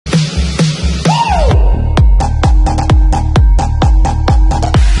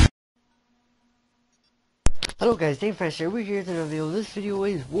Hello guys, Dave Fresh here. We're here to reveal this video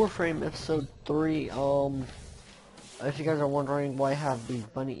is Warframe episode 3. If you guys are wondering why I have these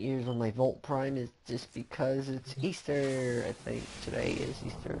bunny ears on my Volt Prime, it's just because it's Easter. I think today is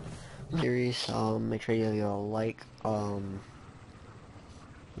Easter. Series. Make sure you leave a like,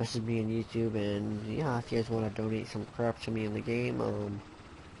 message me on YouTube, and yeah, if you guys want to donate some crap to me in the game,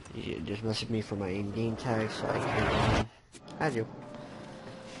 you just message me for my in-game tag so I can add you.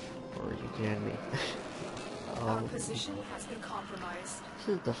 Or you can add me. Our position has been compromised.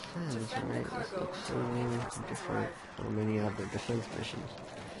 This is defense, right? This looks so different from many other defense missions.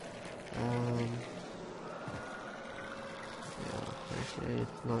 Yeah, actually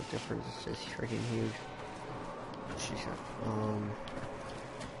it's not different, it's just freaking huge.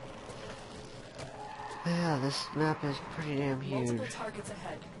 Yeah, this map is pretty damn huge. Multiple targets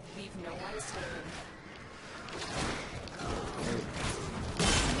ahead. Leave no one escaping.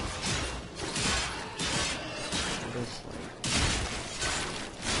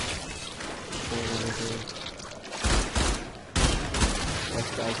 This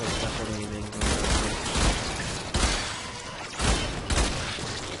guys are definitely aiming.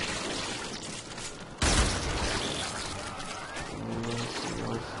 Let's see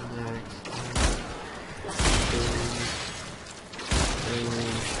what's next.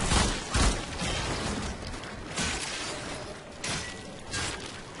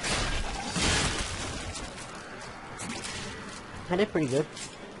 I did pretty good,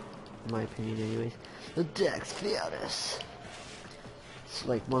 in my opinion anyways. The DMGIndicaters. It's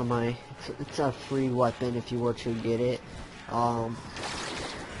like one of my, it's a free weapon if you were to get it. I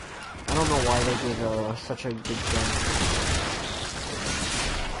don't know why they give such a good gun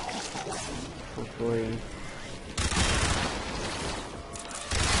for free.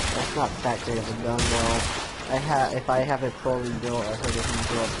 That's not that great of a gun though. If I have it fully built, I heard it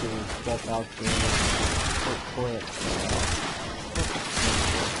can go up to 12,000 per clip.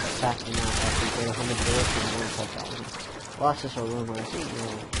 Attacking that, I think they're 100 bullets and 1,000. Well, that's just a rumor. I think, you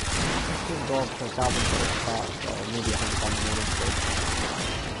can go up to 1,000 bullets fast, so maybe 100,000 bullets, but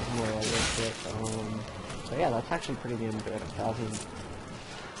more realistic. But yeah, that's actually pretty damn good, 1,000.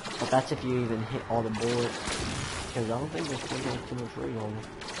 But that's if you even hit all the bullets, because I don't think this thing has too much recoil.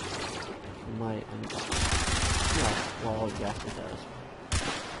 It might, yeah, well, yes, it does.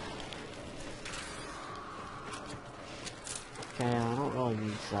 Okay, I don't really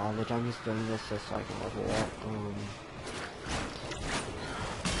need salvage, I'm just doing this just so I can level up.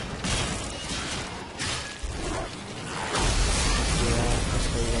 Yeah,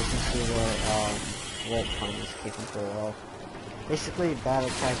 basically you can see what Warframe is capable of. Basically, battle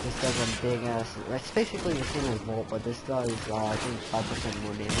practice does a big ass, it's basically the same as Volt, but this does, I think 5%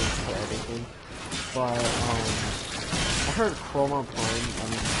 more damage for everything. But, I heard Chroma Prime,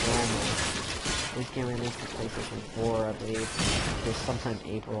 this game released for PlayStation 4, I believe, this sometime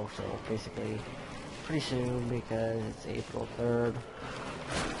April, so basically pretty soon because it's April 3rd.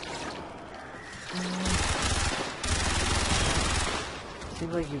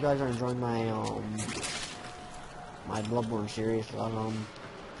 Seems like you guys are enjoying my my Bloodborne series. So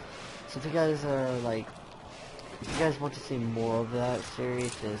if you guys are like, if you guys want to see more of that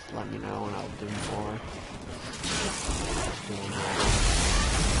series, just let me know and I'll do more.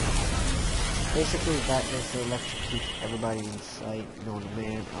 Basically, that just electrocutes everybody in sight, you know what I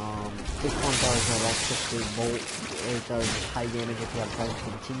mean? This one does electricity bolt, it does high damage if you have Prime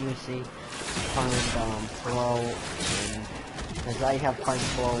continuously, Prime Pro, and as I have Prime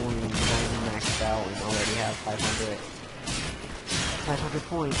Pro when I'm maxed out and already have 500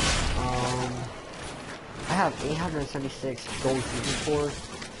 points. I have 876 gold fusion cores,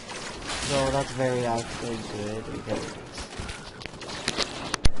 so that's very actually good because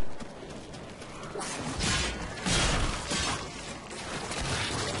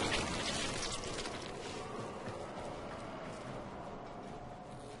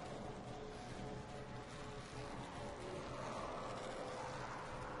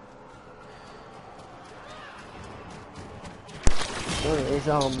anyways,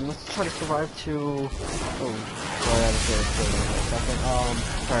 let's try to survive to, oh, sorry, I had to say it for a second,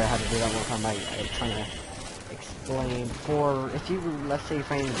 sorry, I had to do that one time, I'm trying to explain, if you, let's say you're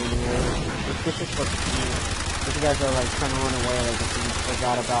fighting the video, if this is what if you guys are, like, trying to run away, like, if you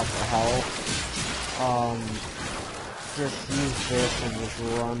forgot about the health, just use this and just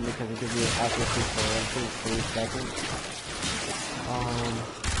run, because it gives you accuracy for, I think, 3 seconds,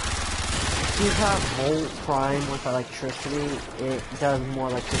 if you have Volt Prime with electricity, it does more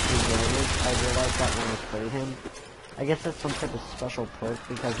electricity damage. I realized that when I played him. I guess that's some type of special perk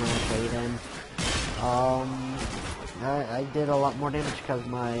because when I played him, I did a lot more damage because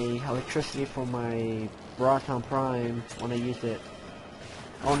my electricity for my Broton Prime, when I used it,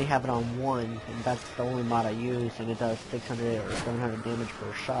 I only have it on 1, and that's the only mod I use, and it does 600 or 700 damage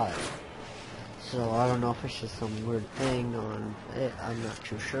per shot. So I don't know if it's just some weird thing on it, I'm not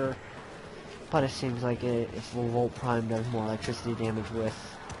too sure. But it seems like if Volt Prime does more electricity damage with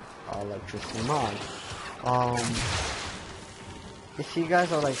electricity mod. If you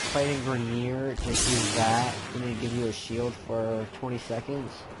guys are like fighting Grenier, just use that, and then give you a shield for 20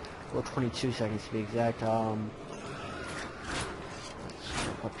 seconds, or 22 seconds to be exact. Let's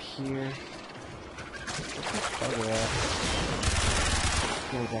jump up here. Bugger at.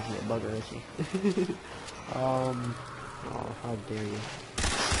 He's not exactly a bugger, is he? Oh, how dare you.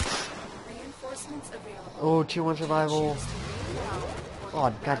 Oh, tier 1 survival.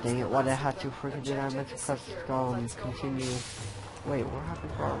 Oh, god dang it, why did I have to freaking do that? I meant to press, continue. Wait, what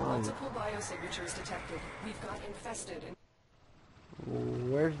happened to our line? Multiple biosignatures detected. We've got infested.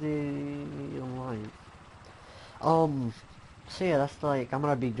 Where's the line? So yeah, that's like, I'm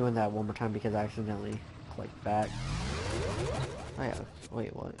gonna be doing that one more time because I accidentally clicked back. Oh yeah,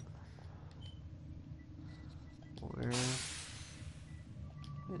 wait, what? Where is...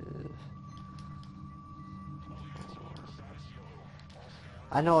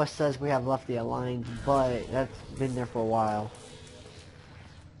 I know it says we have left the Alliance, but that's been there for a while.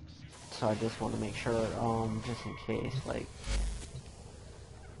 So I just want to make sure, just in case, like...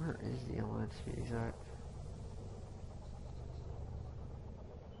 Where is the Alliance to be exact?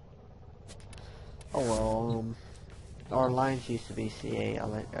 Oh well, our Alliance used to be CA,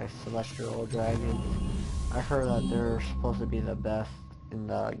 a Celestial Dragon. I heard that they're supposed to be the best in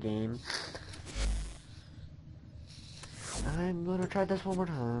the game. I'm gonna try this one more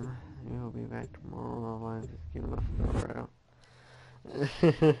time. You'll be back tomorrow. Alliance is giving us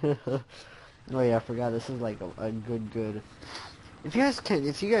Oh yeah, I forgot. This is like a good. If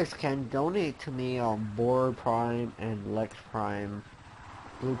you guys can donate to me on Boar Prime and Lex Prime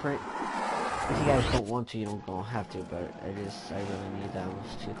Blueprint. If you guys don't want to, you don't have to. But I really need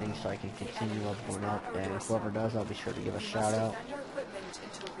those 2 things so I can continue going up. And whoever does, I'll be sure to give a shout out.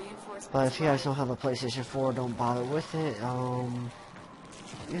 But if you guys don't have a PlayStation 4, don't bother with it.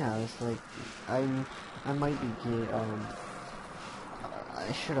 Yeah, it's like I might be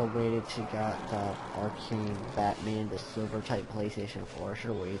I should have waited to got the Arcane Batman, the silver type PlayStation 4. I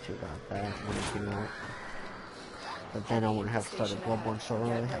should have waited to got that when it came out. But then I wouldn't have started Bloodborne so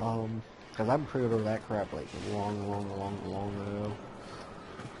early. Because I'm pre-ordered that crap like long ago.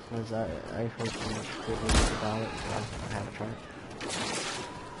 Because I heard so much good news about it, so I had to try it.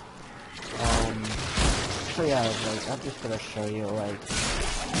 So yeah, like I'm just gonna show you like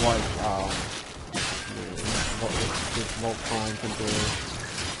what this Volt Prime can do.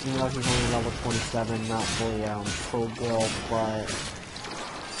 Even though he's only level 27, not fully pro build, but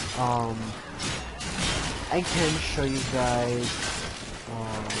I can show you guys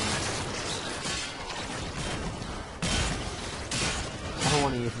I don't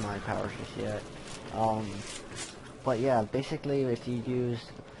want to use my powers just yet. But yeah, basically if you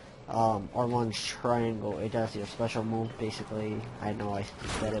use R1's triangle, it does your special move, basically. I know I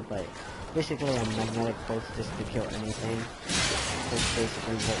said it, but basically a magnetic pulse just to kill anything. That's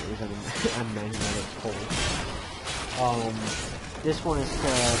basically what is a magnetic pulse. This one is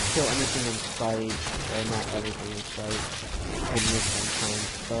to kill anything in sight, or not everything in sight, and miss sometimes,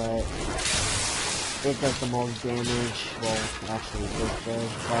 but it does the most damage. Well, actually this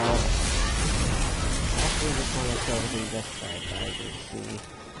does, but actually this one will kill everything just that I can see.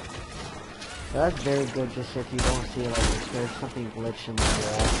 So that's very good just if you don't see like if there's something glitched in the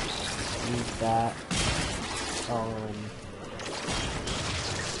wall. Use that.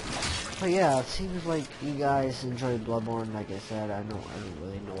 But yeah, it seems like you guys enjoy Bloodborne. Like I said, I don't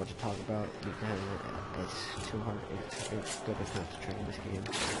really know what to talk about because it's too hard. It's good to concentrate in this game.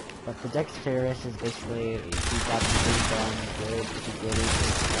 But the Dexterous is basically if you got the thing done good, if you get it,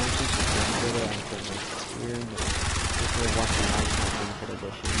 I don't think you can get it until next year. If you're watching out, it's not limited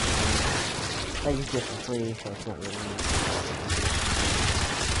edition. I use it for free, so it's not really neat.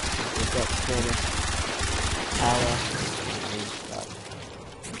 The Dexterous power.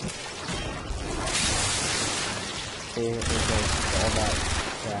 It goes all that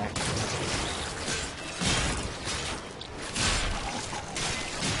back.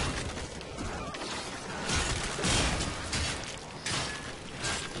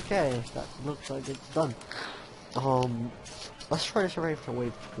 Okay, that looks like it's done. Let's try to survive for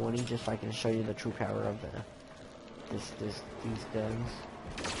wave 20 just so I can show you the true power of these guns.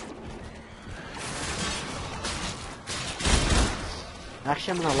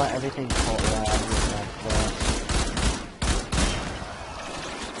 Actually, I'm gonna let everything fall out with that first.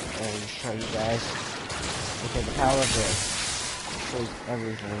 and show you guys. Okay, the power of this shows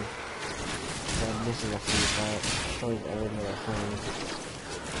everything. So I'm missing a few, but it shows everything that's happening.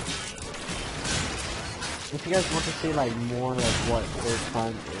 If you guys want to see like more of what first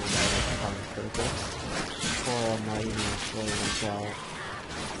time is, I can on purpose. Or I'm not even actually like out.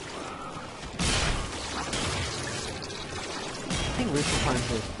 I think recent times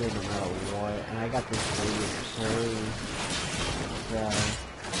is good no matter what, and I got this really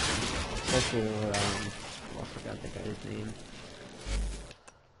especially I forgot the guy's name.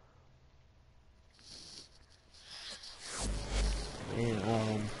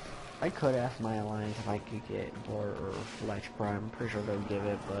 And I could ask my alliance if I could get Bor or Flex Prime. I'm pretty sure they'll give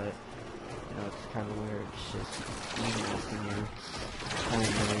it, but you know it's kind of weird. It's just me asking you.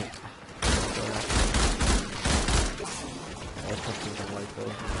 I personally don't like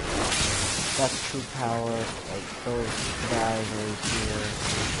those. That's true power. Like those guys right here.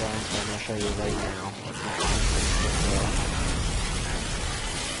 So I'm gonna show you right now.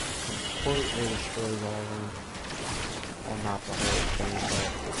 Completely destroys all of them. Well, not the whole thing, but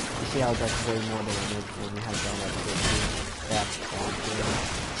you see how that's way more damage when you have done like 50. That's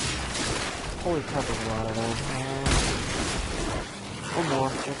awesome. Holy crap, there's a lot of them. One more,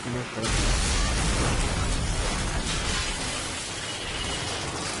 just missed it.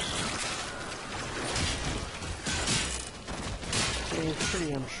 It's pretty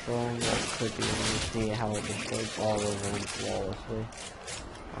strong, that could be, and you see how it destroys all of them flawlessly.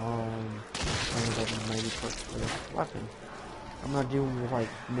 I'm gonna maybe put this weapon. I'm not doing like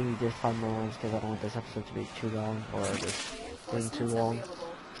mini diss time rounds because I don't want this episode to be too long, or this thing too long.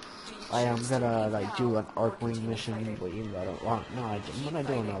 I am gonna like do an Arcwing mission, but even though I don't want, no, I'm gonna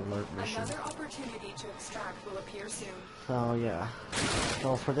do an alert mission. So yeah.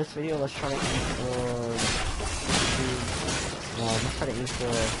 So for this video, let's try to aim for, let's try to aim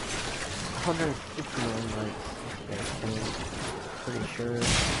for 151 likes. Pretty sure.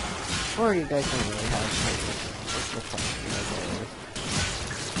 Or you guys don't really have the question as always.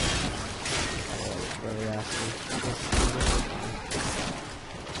 Really asking.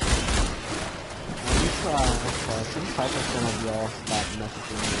 Some 5% of y'all stop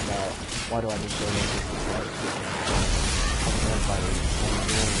messaging me about why do I need to go to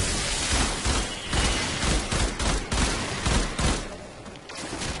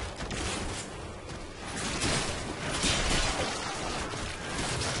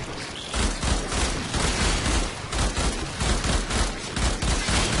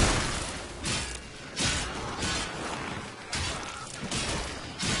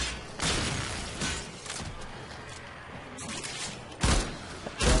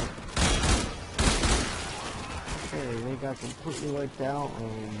got completely wiped out.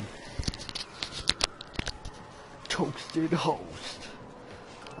 Toasted host.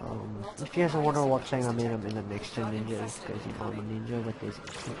 If you guys are wondering what thing I'm in the next gen ninjas, because you know I'm a ninja with this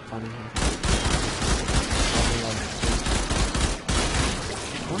funny hair.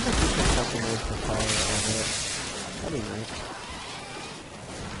 I wonder if you can customize the color of it. That'd be nice.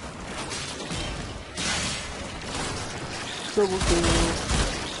 Double kill.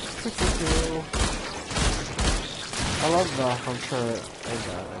 Triple kill. I love the hunter and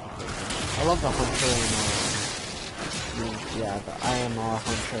I love the hunter and yeah, the IMR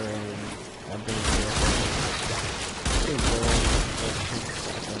hunter and pretty good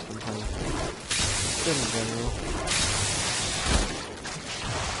sometimes. Good in general.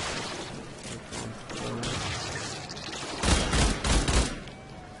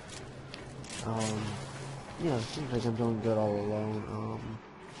 Yeah, it seems like I'm doing good all alone.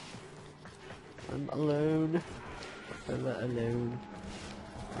 I'm alone. Alone.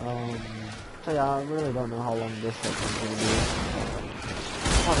 So yeah, I really don't know how long this segment's gonna be.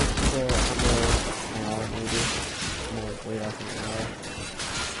 Probably today an hour maybe. More likely less than an hour.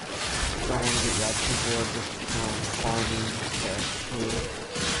 Don't want to get that too bored just farming food.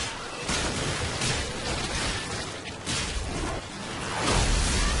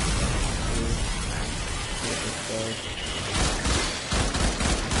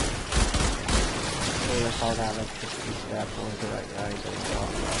 All that electricity scrap going to that guy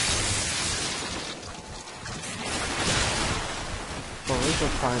for lethal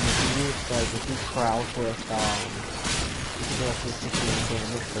time, if you use if you crouch with you can do up to 16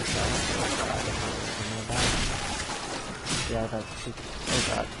 damage per shot. Yeah, that's too oh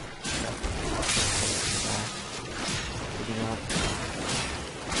god. Picking up.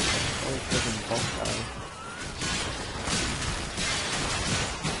 Oh, freaking both guys.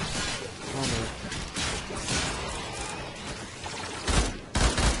 Oh no.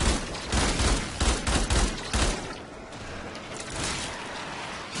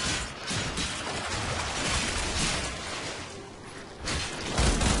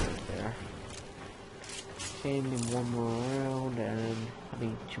 game in one more round, and I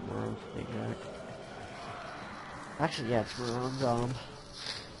mean 2 more rounds to be exact. Actually, yeah, 2 more rounds.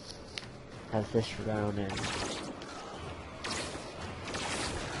 As this round ends.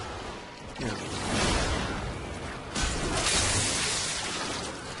 Yeah.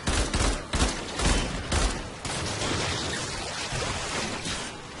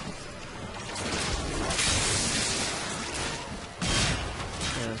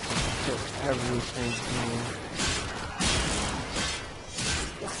 Everything here.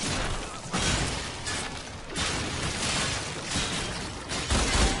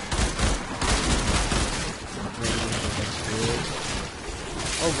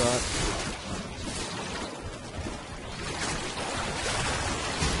 Oh god.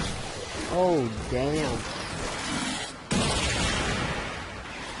 Oh damn.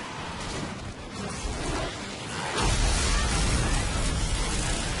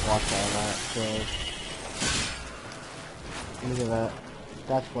 Watch all that, so look at that.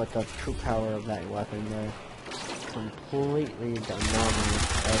 That's what the true power of that weapon does. Completely dynamic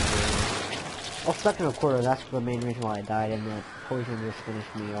everywhere. Oh, stuck in a quarter, that's the main reason why I died, and that poison just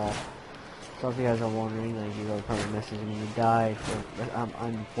finished me off. So if you guys are wondering, like, you guys probably messaging me, you died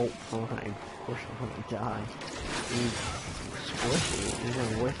I'm Volt Prime. Of course I'm gonna die. He's squishy, even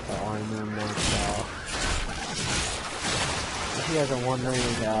with the armor knocked off. If you guys are wondering,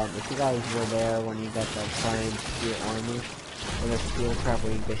 if you guys were there when you got the prime steel armor, or the steel crap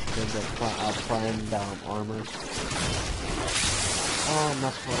where you basically get primed armor.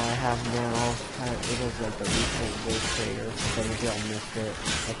 That's what I have now. It is like the recent gold trader, so if you all missed it,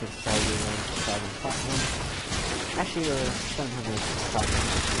 I can sell you 1,000 platinum. Actually, 700 platinum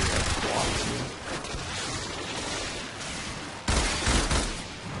if you guys watch me.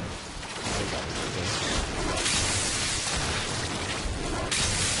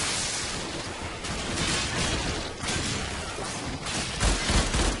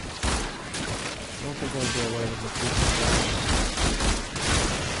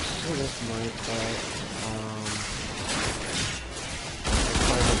 This might, but,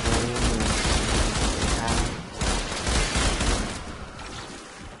 part of the brain and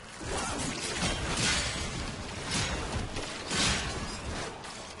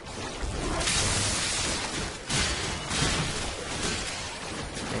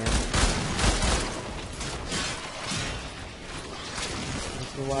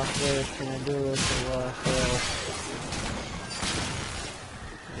It's the last way, can I do this? The last way.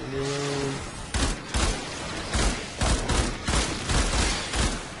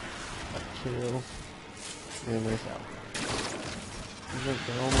 And myself.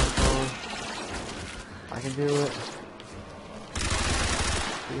 Almost gone. I can do it.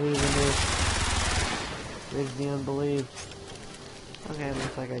 Believe in this. There's the unbelief. Okay,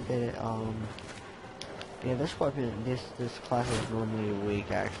 looks like I did it. Yeah, this weapon, this class is normally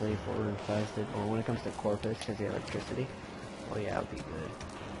weak actually for infested, but when it comes to Corpus, because the electricity, oh yeah, it'll be good.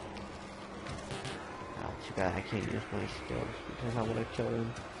 Oh, too bad I can't use my skills because I would have killed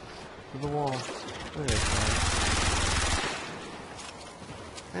him through the wall. Look at this guy.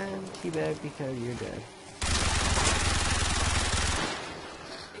 And teabag because you're dead.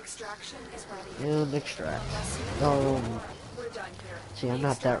 Extraction is ready. And extract. See, I'm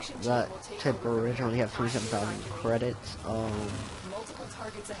not that type of originally have 27,000 credits. Multiple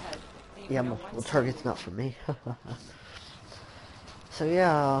targets ahead. Yeah, multiple targets not for me. So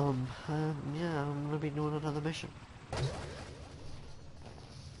yeah, yeah, I'm gonna be doing another mission.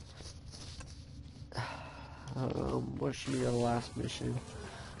 What should be the last mission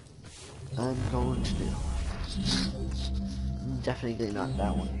I'm going to do? Definitely not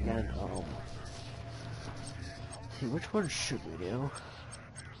that one again. See, which one should we do?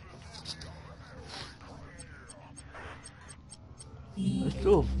 Let's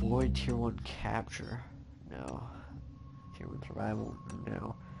do avoid tier 1 capture. No. Tier 1 survival.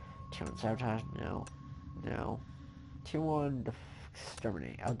 No. Tier 1 sabotage. No. No. Tier 1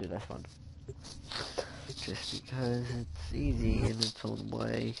 exterminate. I'll do this one. Just because it's easy in its own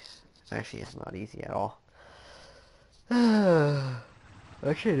way. Actually, it's not easy at all.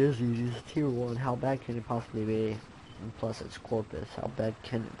 Actually, it is easy. It's tier 1. How bad can it possibly be? And plus, it's Corpus. How bad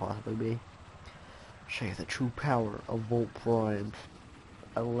can it possibly be? Show you the true power of Volt Prime's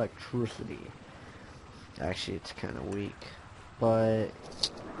electricity. Actually, it's kind of weak, but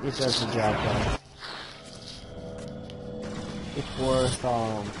it does the job though. It's worth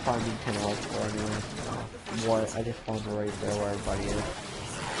farming 10 hours for anyway. What? I just found right there where everybody is.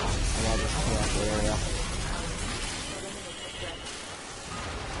 And I'll just clear out the area.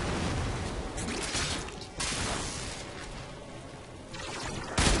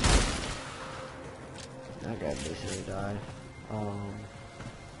 Okay.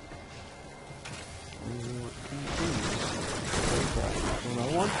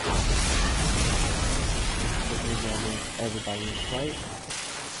 everybody in sight.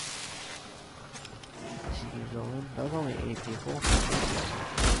 That was only 8 people.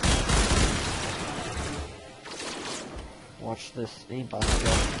 Watch this aimbot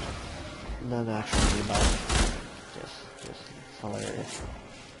go. Not actually aimbot. Just it's hilarious.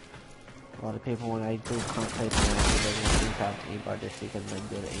 A lot of people when I do contemplate on that, they don't think out aimbot just because I'm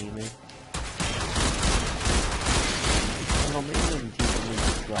good at aiming. Well, maybe I'm decently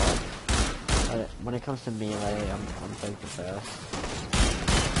well. But when it comes to melee, I'm like the best.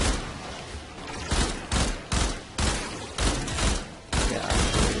 Yeah,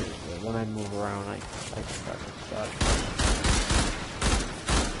 actually, when I move around, I start to suck.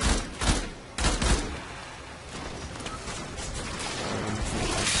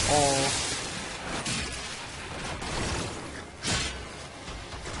 Oh.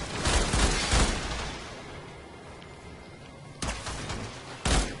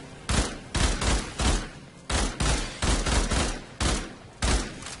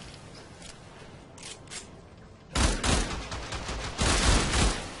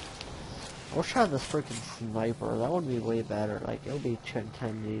 I wish I had this freaking sniper. That would be way better. Like, it would be 10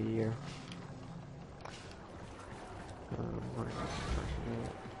 easier.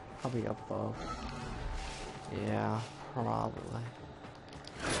 Probably above. Yeah, probably.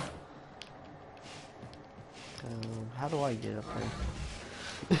 How do I get up there?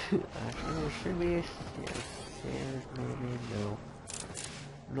 Actually, there should be a stairs, maybe? No.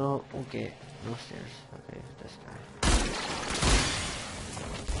 No, okay. No stairs. Okay, this guy.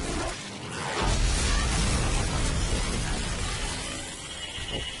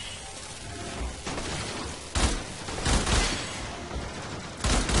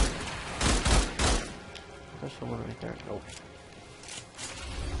 There's someone right there. Nope.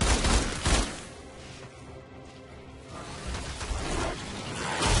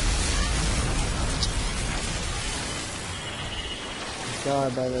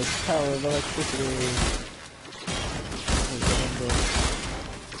 God, by the power of electricity.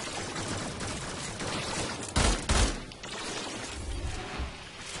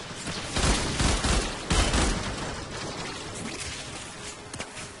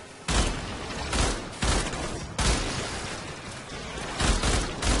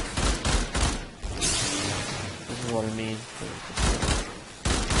 What I mean.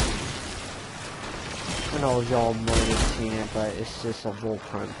 I know y'all might have seen it, but it's just a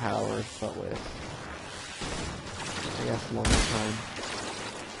Warframe powers, but with, I guess, longer time.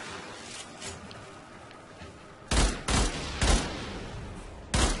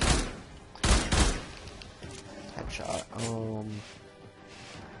 Headshot.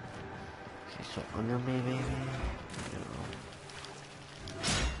 Okay, so under me, maybe. No.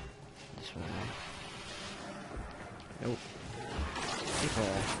 This way. Nope. People.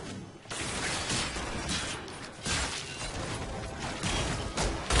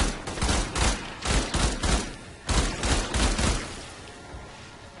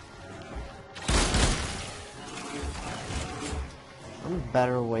 I'm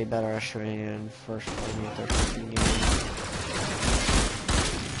better, way better at shooting in first 20 or 15 games.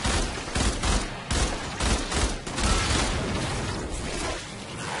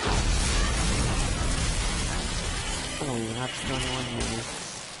 I don't even have to go to one movie.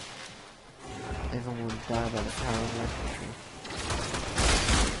 Everyone will die by the power of electricity.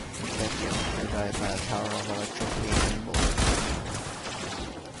 I died by the power of electricity and bullets.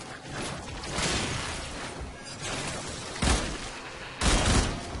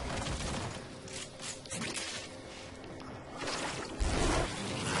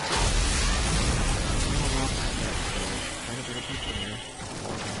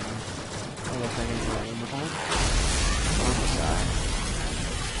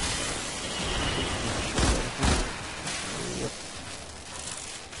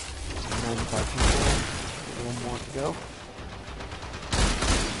 One more to go.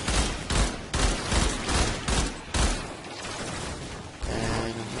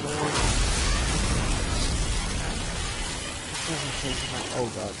 And another one. Oh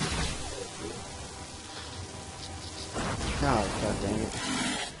god. God dang it.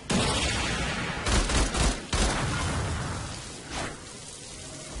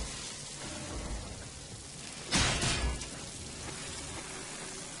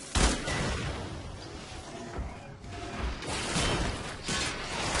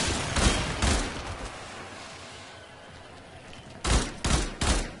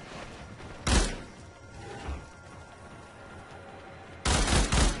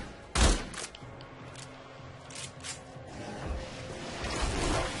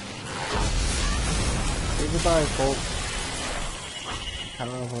 Goodbye, folks.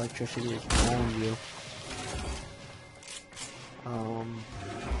 Power of electricity is on you.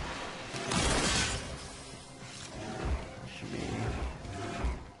 Should be.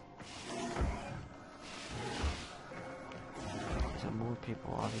 Some more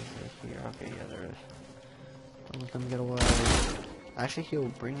people obviously here. Okay, yeah, there is. Don't let them get away. Actually, he'll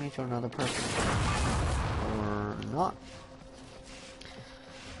bring me to another person. Or not.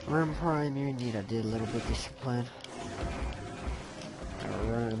 Run primary need. I did a little bit discipline.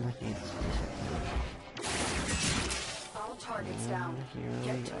 Run needs discipline. All targets down. Here we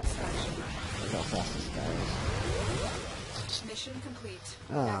Get go. to extraction. Look how fast this guy is. Mission complete.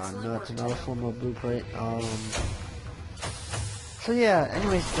 Ah, Excellent no, work, it's another Joe. form of blueprint. So yeah,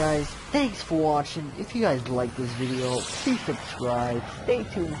 anyways guys, thanks for watching. If you guys like this video, please subscribe. Stay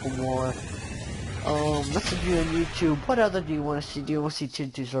tuned for more. Message me on YouTube. What other do you want to see? Do you want to see Tier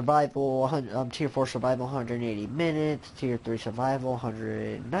 2 Survival, Tier 4 Survival 180 minutes, Tier 3 Survival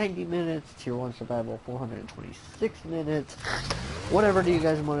 190 minutes, Tier 1 Survival 426 minutes? Whatever do you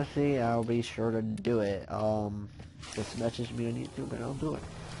guys want to see, I'll be sure to do it. Just message me on YouTube and I'll do it.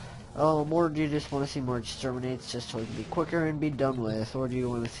 Or do you just want to see more exterminates just so it can be quicker and be done with? Or do you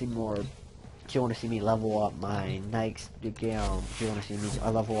want to see more? Do you want to see me level up my Nikes? Do you want to see me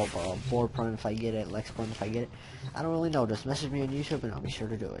level up Warframe if I get it, Lexicon if I get it? I don't really know. Just message me on YouTube and I'll be sure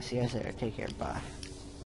to do it. See you guys later. Take care. Bye.